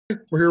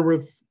We're here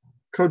with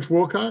Coach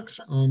Wilcox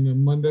on the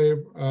Monday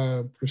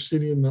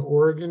preceding the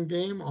Oregon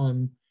game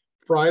on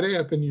Friday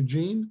up in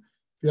Eugene.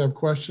 If you have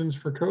questions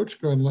for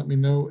Coach, go ahead and let me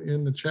know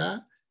in the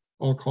chat.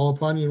 I'll call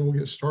upon you and we'll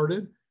get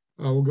started.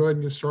 We'll go ahead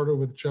and get started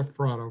with Jeff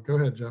Ferrato. Go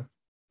ahead, Jeff.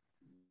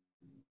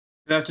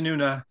 Good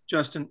afternoon,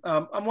 Justin.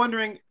 I'm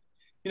wondering,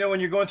 when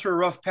you're going through a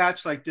rough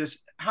patch like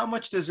this, how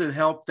much does it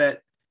help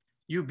that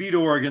you beat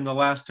Oregon the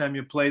last time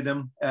you played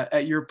them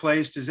at your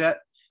place? Is that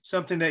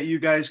something that you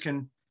guys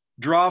can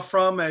draw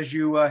from as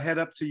you head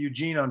up to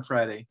Eugene on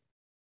Friday?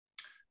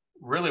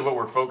 Really what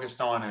we're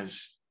focused on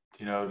is,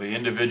 the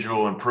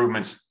individual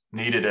improvements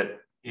needed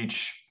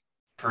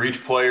for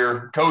each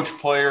player, coach,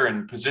 player,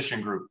 and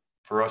position group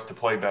for us to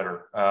play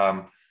better.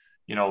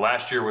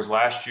 Last year was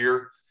last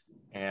year,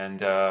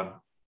 and,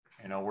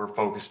 we're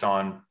focused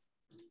on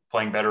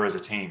playing better as a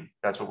team.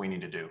 That's what we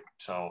need to do.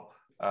 So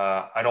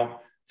I don't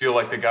feel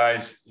like the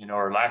guys,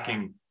 are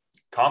lacking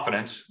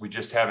confidence. We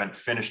just haven't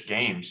finished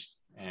games.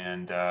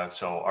 And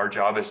so our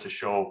job is to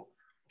show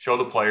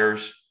the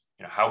players,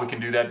 how we can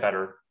do that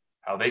better,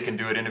 how they can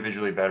do it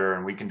individually better,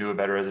 and we can do it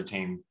better as a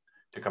team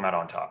to come out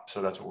on top.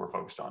 So that's what we're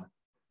focused on.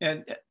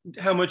 And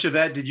how much of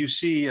that did you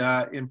see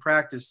in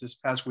practice this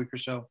past week or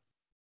so?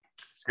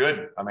 It's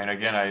good. I mean,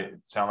 again, I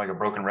sound like a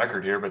broken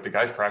record here, but the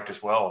guys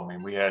practiced well. I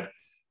mean, we had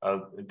a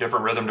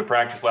different rhythm to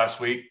practice last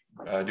week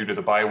due to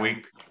the bye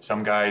week.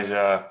 Some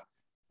guys,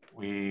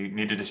 we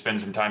needed to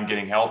spend some time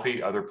getting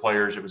healthy. Other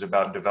players, it was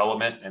about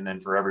development. And then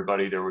for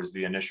everybody, there was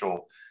the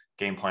initial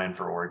game plan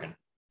for Oregon.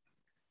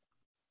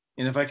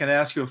 And if I can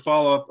ask you a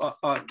follow-up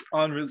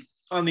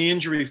on the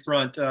injury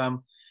front,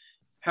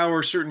 how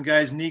are certain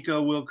guys,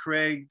 Nico, Will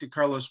Craig,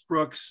 DeCarlos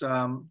Brooks,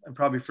 I'm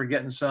probably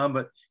forgetting some,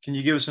 but can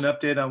you give us an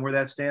update on where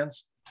that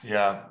stands?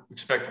 Yeah,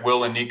 expect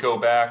Will and Nico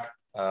back.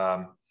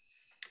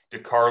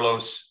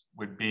 DeCarlos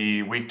would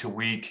be week to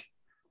week.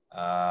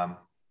 And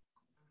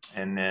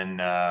then,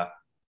 other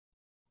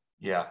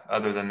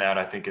than that,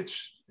 I think do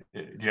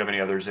you have any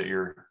others that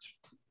you're?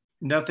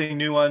 Nothing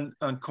new on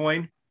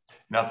Coin?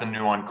 Nothing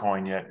new on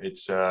Coin yet.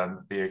 It's the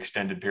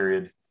extended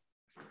period.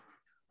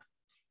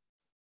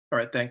 All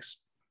right,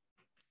 thanks.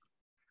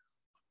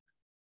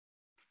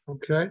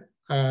 Okay.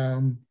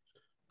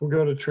 We'll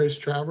go to Trace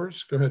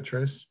Travers. Go ahead,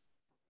 Trace.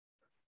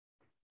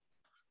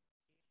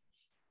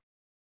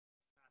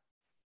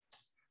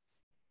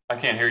 I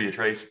can't hear you,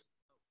 Trace.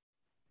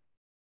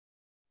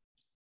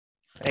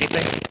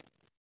 Anything?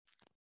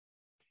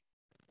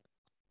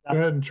 Go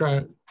ahead and try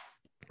it.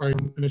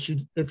 An issue.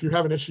 If you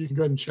have an issue, you can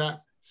go ahead and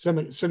chat.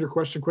 Send your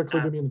question quickly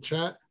to me in the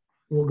chat.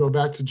 We'll go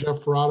back to Jeff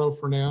Ferrato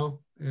for now,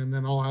 and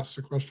then I'll ask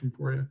the question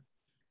for you.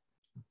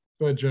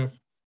 Go ahead, Jeff.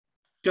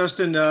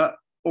 Justin,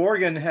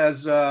 Oregon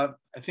has, I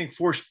think,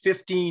 forced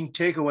 15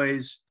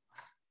 takeaways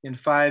in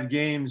 5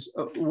 games.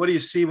 What do you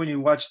see when you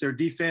watch their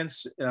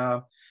defense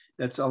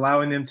that's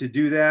allowing them to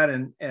do that,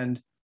 and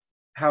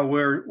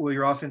where will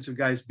your offensive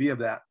guys be of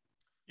that?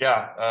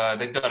 Yeah,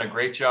 they've done a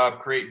great job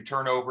creating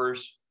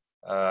turnovers.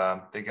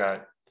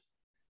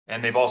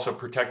 They've also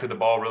protected the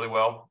ball really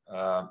well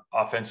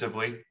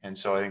offensively, and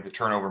so I think the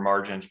turnover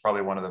margin is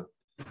probably one of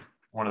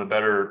the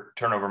better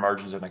turnover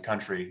margins in the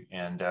country.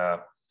 And I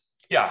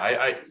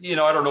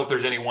don't know if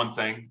there's any one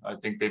thing. I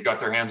think they've got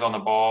their hands on the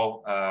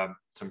ball,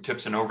 some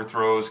tips and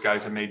overthrows.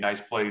 Guys have made nice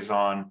plays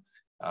on,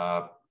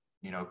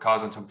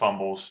 causing some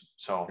fumbles.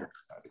 So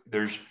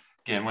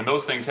when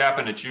those things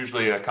happen, it's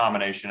usually a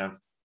combination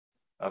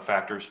of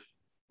factors.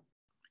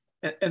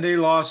 And they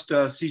lost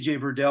C.J.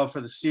 Verdell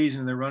for the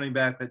season, their running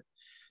back, but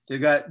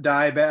they've got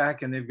Dye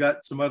back and they've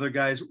got some other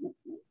guys.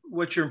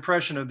 What's your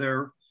impression of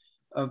their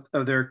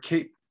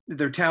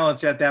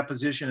talents at that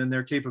position and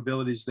their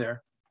capabilities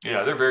there?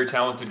 Yeah, they're a very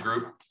talented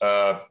group,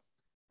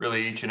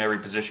 really each and every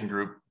position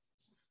group.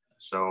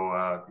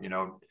 So,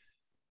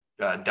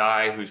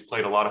 Dye, who's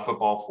played a lot of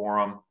football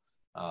for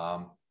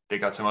them. They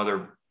got some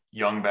other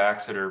young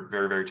backs that are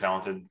very, very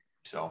talented.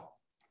 So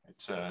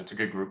it's a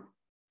good group.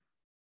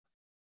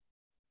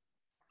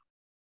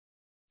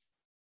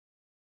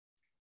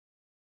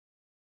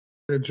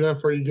 Hey,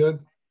 Jeff, are you good?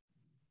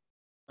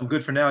 I'm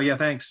good for now. Yeah,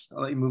 thanks.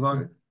 I'll let you move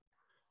on.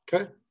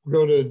 Okay.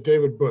 We'll go to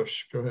David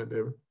Bush. Go ahead,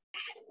 David.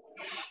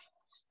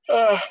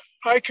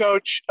 Hi,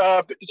 Coach.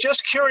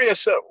 Just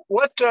curious,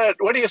 what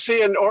do you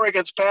see in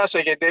Oregon's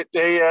passing?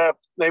 They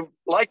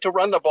like to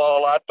run the ball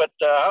a lot, but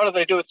how do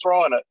they do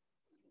throwing it?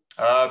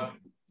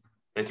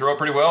 They throw it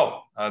pretty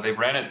well. They've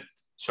ran it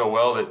so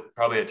well that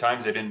probably at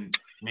times they didn't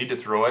need to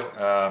throw it.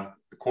 The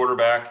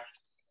quarterback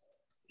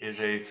is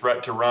a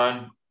threat to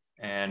run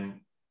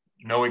and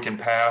know he can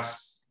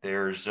pass.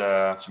 There's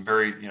some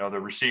the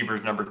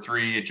receivers, number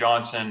 3,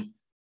 Johnson,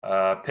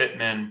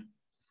 Pittman,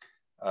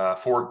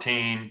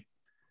 14.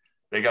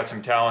 They got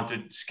some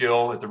talented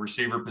skill at the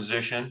receiver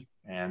position,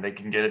 and they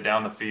can get it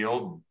down the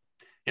field.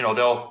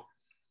 They'll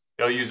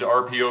use the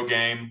RPO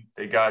game.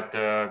 They got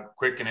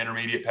quick and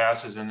intermediate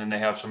passes, and then they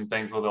have some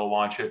things where they'll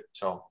launch it.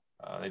 So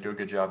they do a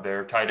good job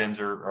there. Tight ends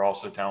are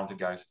also talented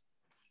guys.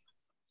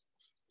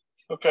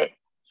 Okay.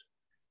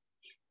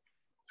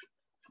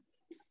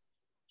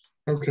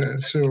 Okay,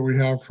 let's see what we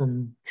have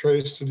from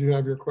Trace. Did you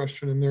have your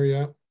question in there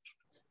yet?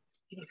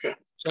 Okay.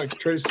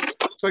 It's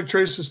like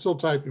Trace is still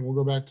typing. We'll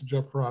go back to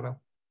Jeff Ferrado.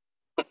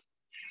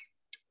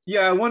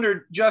 Yeah, I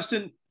wondered,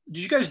 Justin,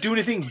 did you guys do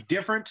anything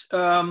different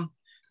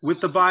with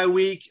the bye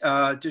week,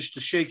 just to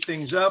shake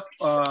things up,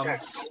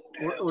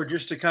 or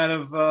just to kind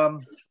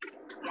of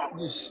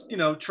just,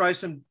 try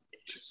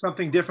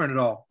something different at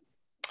all?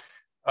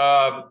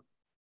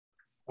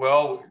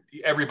 Well,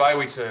 every bye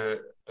week's a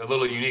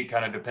little unique,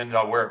 kind of depends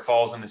on where it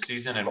falls in the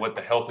season and what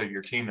the health of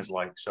your team is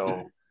like.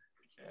 So,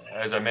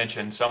 as I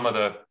mentioned, some of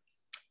the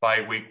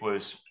bye week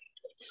was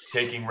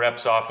taking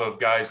reps off of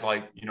guys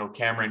like,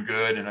 Cameron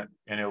Good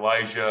and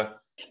Elijah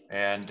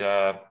and,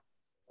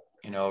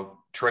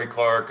 Trey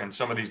Clark and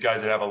some of these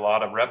guys that have a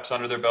lot of reps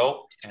under their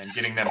belt and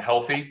getting them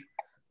healthy.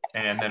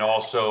 And then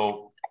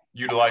also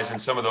utilizing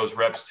some of those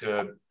reps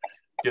to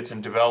get some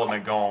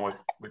development going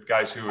with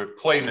guys who have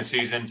played in the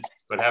season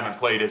but haven't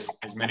played as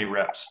many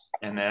reps.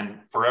 And then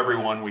for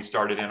everyone, we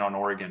started in on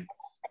Oregon.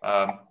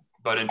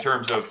 But in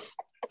terms of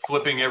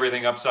flipping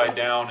everything upside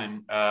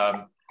down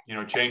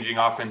and, changing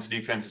offense,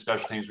 defense,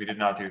 special teams, we did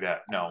not do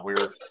that. No,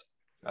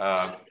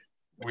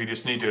 we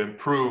just need to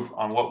improve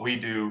on what we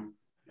do,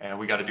 and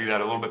we got to do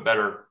that a little bit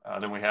better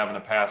than we have in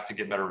the past to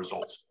get better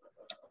results.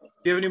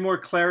 Do you have any more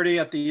clarity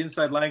at the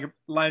inside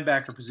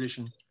linebacker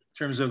position in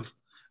terms of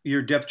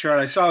your depth chart?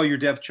 I saw your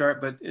depth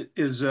chart, but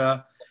is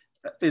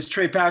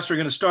Trey Pastor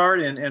going to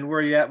start, and where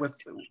are you at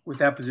with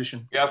that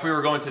position? Yeah, if we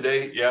were going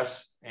today,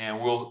 yes, and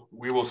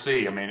we will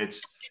see. I mean,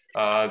 it's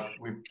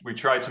we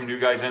tried some new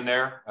guys in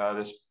there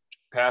this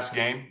past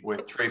game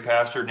with Trey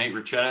Pastor, Nate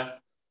Richena.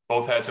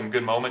 Both had some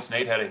good moments.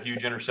 Nate had a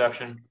huge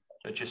interception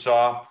that you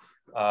saw.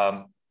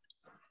 Femi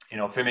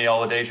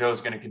Oladejo is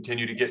going to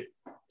continue to get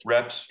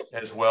reps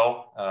as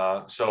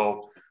well.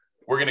 So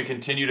we're going to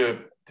continue to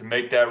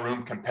make that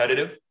room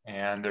competitive.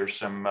 And there's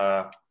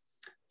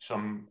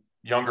some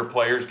younger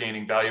players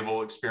gaining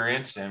valuable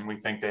experience, and we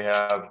think they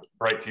have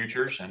bright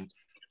futures. And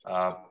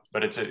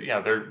but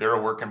they're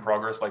a work in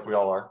progress, like we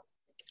all are.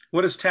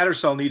 What does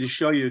Tattersall need to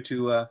show you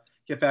to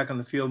get back on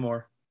the field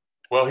more?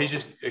 Well, he's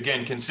just,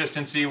 again,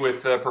 consistency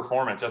with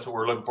performance. That's what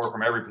we're looking for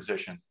from every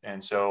position.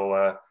 And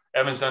so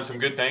Evan's done some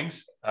good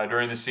things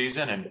during the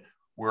season, and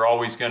we're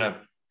always going to,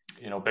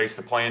 base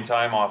the playing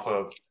time off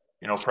of,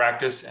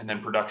 practice and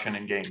then production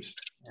in games.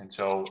 And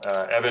so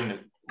Evan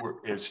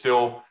is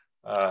still,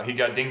 he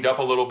got dinged up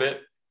a little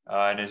bit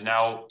and is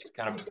now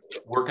kind of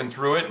working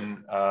through it,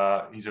 and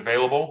he's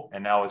available.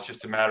 And now it's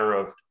just a matter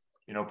of,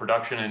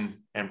 production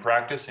and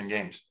practice and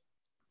games.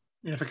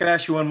 And if I could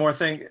ask you one more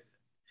thing,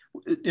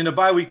 in a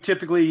bye week,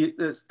 typically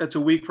that's a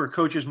week where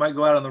coaches might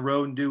go out on the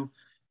road and do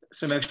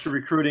some extra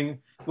recruiting.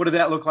 What did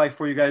that look like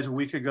for you guys a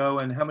week ago,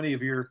 and how many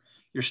of your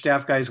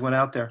staff guys went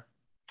out there?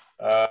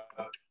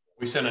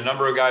 We sent a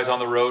number of guys on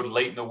the road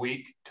late in the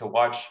week to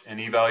watch and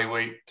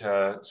evaluate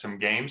some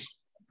games,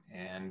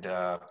 and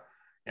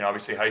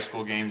obviously high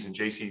school games and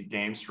JC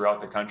games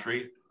throughout the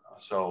country.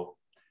 So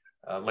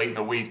late in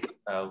the week,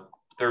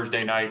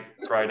 Thursday night,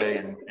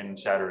 Friday, and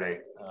Saturday,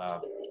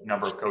 a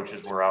number of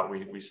coaches were out.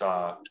 We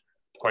saw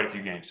quite a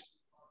few games.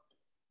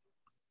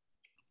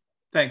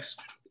 Thanks.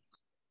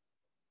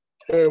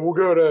 Okay, we'll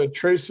go to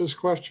Trace's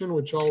question,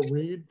 which I'll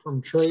read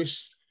from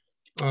Trace.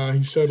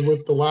 He said,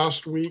 with the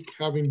last week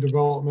having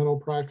developmental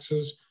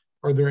practices,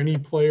 are there any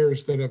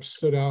players that have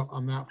stood out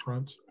on that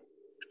front?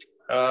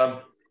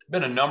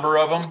 Been a number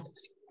of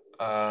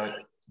them.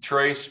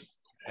 Trace,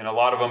 and a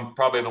lot of them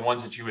probably the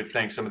ones that you would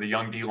think. Some of the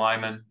young D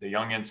linemen, the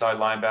young inside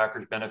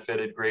linebackers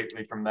benefited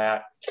greatly from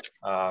that.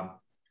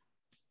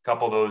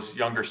 Couple of those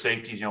younger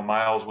safeties,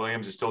 Miles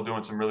Williams is still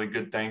doing some really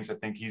good things. I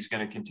think he's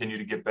going to continue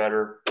to get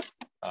better.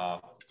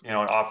 And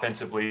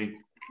offensively,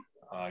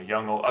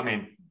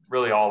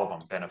 really all of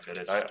them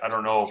benefited. I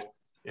don't know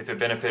if it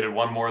benefited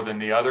one more than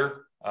the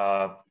other,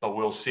 but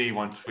we'll see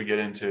once we get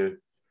into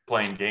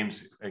playing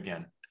games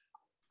again.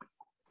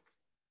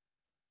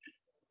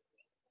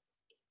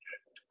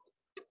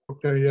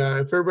 Okay, yeah,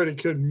 if everybody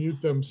could mute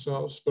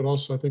themselves, but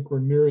also I think we're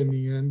nearing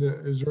the end.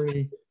 Is there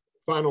any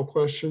final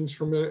questions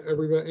from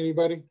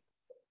anybody?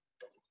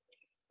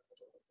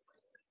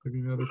 Maybe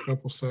another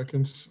couple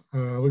seconds.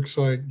 Looks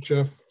like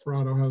Jeff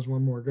Ferrado has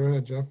one more. Go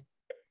ahead, Jeff.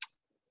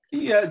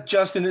 Yeah,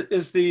 Justin,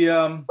 is the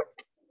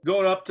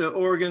going up to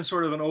Oregon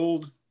sort of an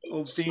old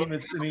theme?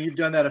 You've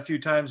done that a few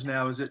times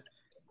now. It's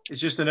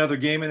just another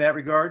game in that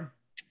regard?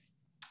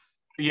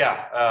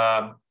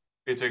 Yeah,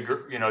 it's a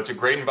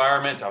great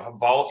environment,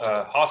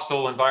 a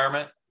hostile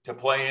environment to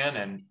play in,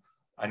 and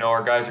I know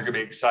our guys are going to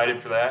be excited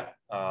for that.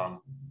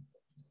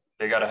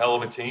 They got a hell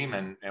of a team,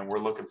 and we're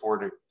looking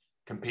forward to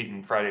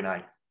competing Friday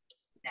night.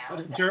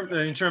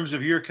 In terms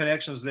of your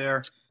connections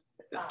there,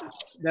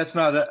 that's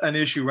not an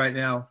issue right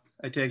now,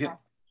 I take it?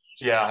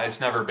 Yeah, it's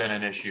never been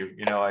an issue.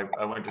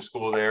 I went to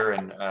school there,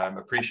 and I'm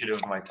appreciative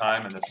of my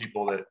time and the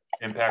people that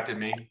impacted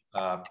me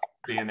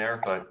being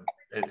there, but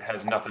it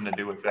has nothing to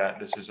do with that.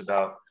 This is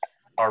about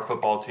our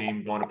football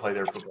team going to play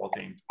their football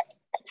team.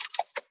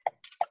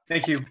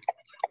 Thank you.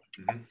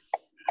 Mm-hmm.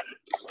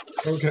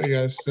 Okay,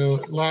 guys. So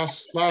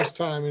last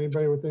time,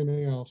 anybody with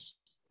anything else?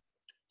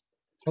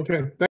 Okay.